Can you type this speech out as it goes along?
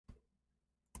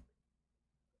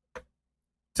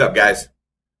What's up, guys?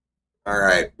 All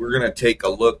right, we're going to take a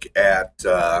look at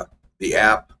the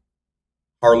app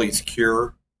Harley's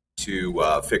Cure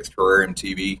to fix Terrarium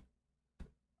TV.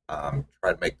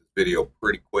 Try to make this video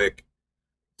pretty quick.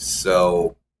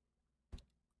 So,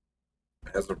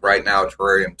 as of right now,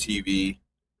 Terrarium TV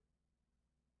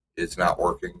is not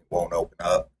working, won't open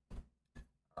up.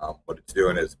 What it's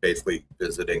doing is basically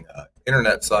visiting an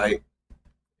internet site,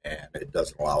 and it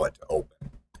doesn't allow it to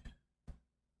open.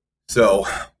 So,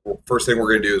 first thing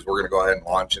we're going to do is we're going to go ahead and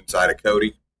launch inside of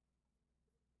Kodi.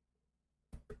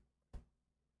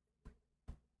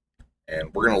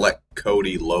 And we're going to let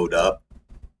Kodi load up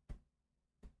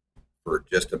for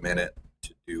just a minute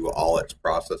to do all its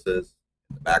processes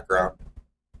in the background.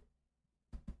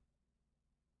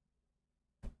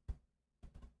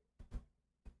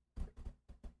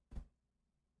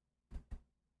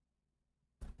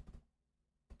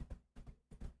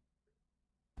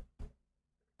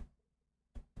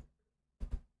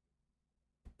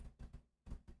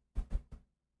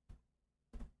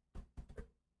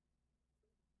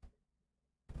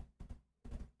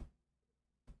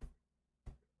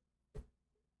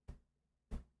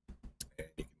 And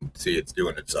you can see it's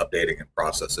doing its updating and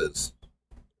processes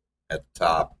at the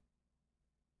top.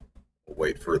 We'll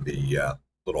wait for the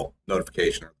little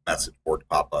notification or message board to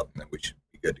pop up, and then we should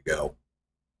be good to go.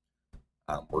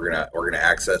 We're gonna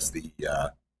access the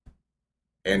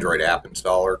Android app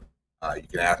installer. You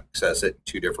can access it in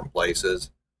two different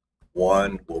places.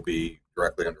 One will be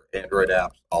directly under Android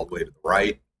apps, all the way to the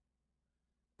right.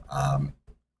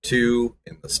 Two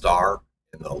in the star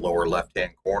in the lower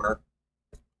left-hand corner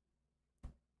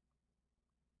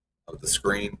of the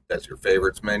screen. That's your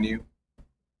favorites menu.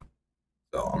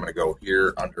 So I'm going to go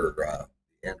here under the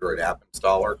Android app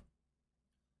installer.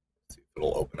 See if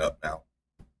it'll open up now.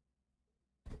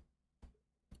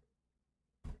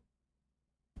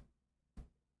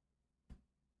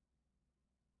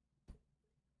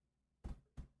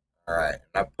 All right,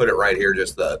 and I put it right here,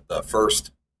 just the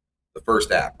first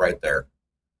app right there.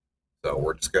 So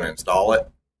we're just going to install it.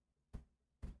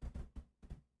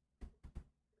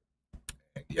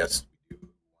 And yes, we do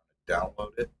want to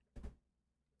download it.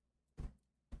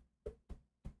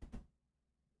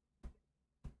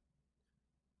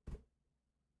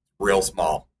 Real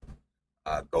small.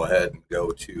 Go ahead and go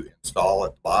to install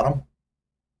at the bottom.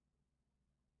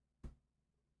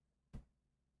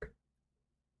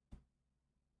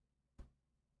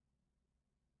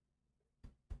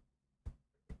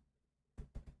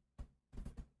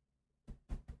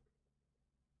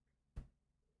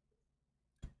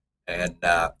 And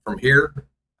from here,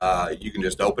 you can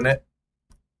just open it.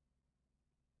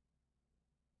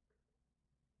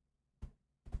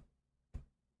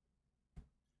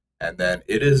 And then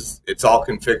it's all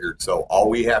configured. So all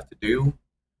we have to do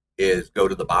is go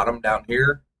to the bottom down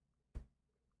here.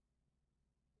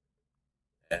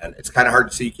 And it's kind of hard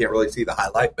to see. You can't really see the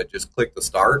highlight, but just click the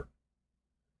start.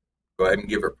 Go ahead and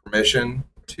give it permission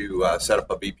to set up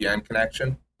a VPN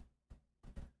connection.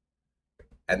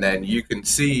 And then you can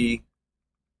see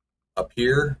up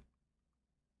here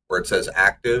where it says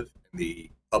active in the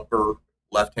upper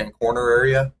left-hand corner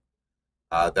area.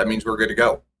 That means we're good to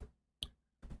go.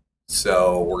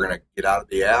 So we're going to get out of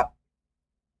the app.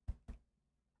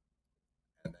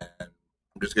 And then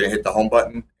I'm just going to hit the home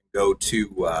button and go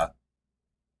to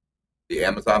the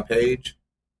Amazon page.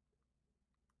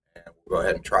 And we'll go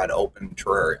ahead and try to open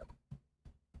Terrarium.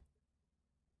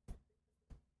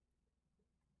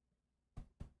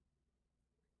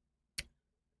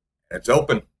 It's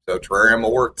open, so Terrarium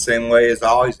will work the same way as I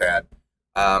always had.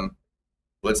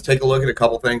 Let's take a look at a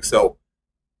couple things. So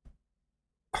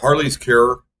Harley's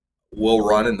Cure will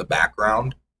run in the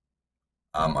background.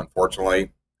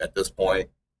 Unfortunately, at this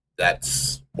point,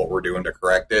 that's what we're doing to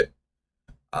correct it.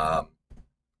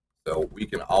 So we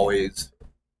can always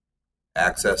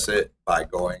access it by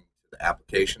going to the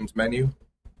Applications menu,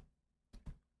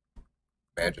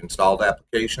 Manage Installed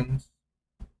Applications,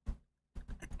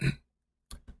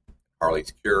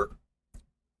 Harley's Cure,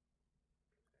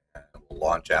 and we'll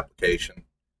launch application.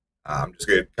 I'm just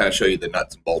going to kind of show you the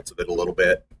nuts and bolts of it a little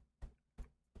bit.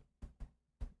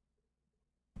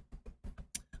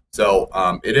 So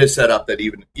it is set up that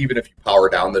even if you power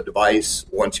down the device,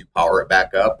 once you power it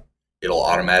back up, it'll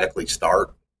automatically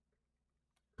start.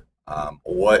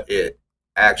 What it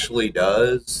actually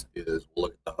does is, we'll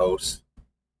look at the host.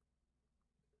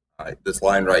 This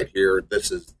line right here, this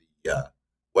is the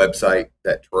website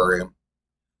that Terrarium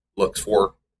looks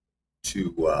for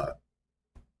to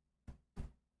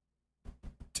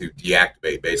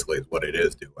deactivate, basically, is what it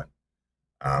is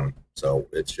doing. So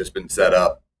it's just been set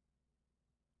up,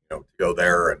 to go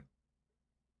there and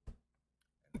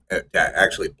to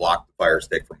actually block the Fire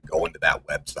Stick from going to that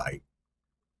website.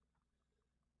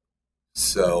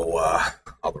 So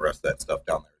all the rest of that stuff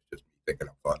down there is just me thinking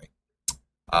I'm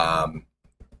funny.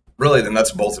 Really, the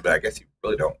nuts and bolts of it, I guess you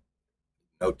really don't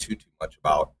know too much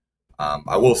about.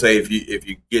 I will say if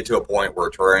you get to a point where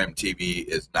Terrarium TV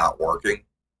is not working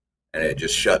and it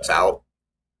just shuts out,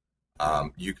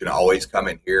 you can always come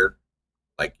in here.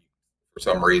 Like for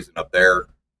some reason up there,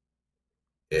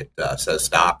 it says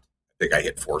stopped. I think I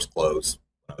hit force close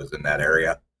when I was in that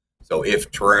area. So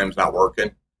if Terrarium's not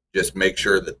working, just make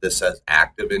sure that this says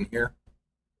active in here,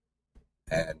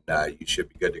 and you should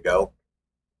be good to go.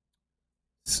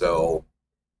 So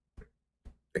I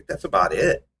think that's about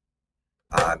it.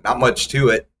 Not much to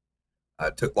it.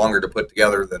 It took longer to put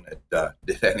together than it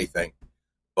did anything.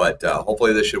 But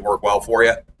hopefully this should work well for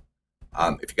you.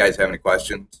 If you guys have any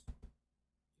questions,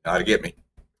 you know how to get me.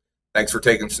 Thanks for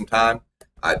taking some time.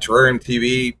 Terrarium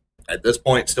TV, at this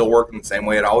point, still working the same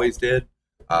way it always did.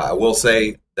 I will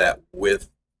say that with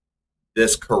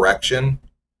this correction,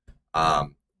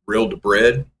 reel to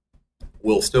brid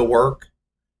will still work,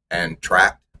 and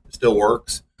tracked still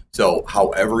works. So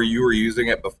however you were using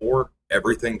it before,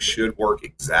 everything should work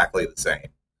exactly the same.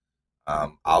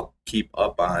 I'll keep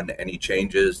up on any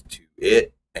changes to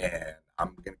it, and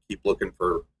I'm going to keep looking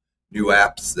for new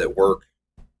apps that work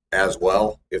as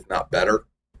well, if not better,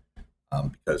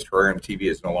 because Terrarium TV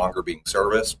is no longer being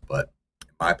serviced, but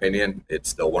in my opinion, it's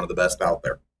still one of the best out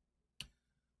there.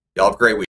 Y'all have a great week.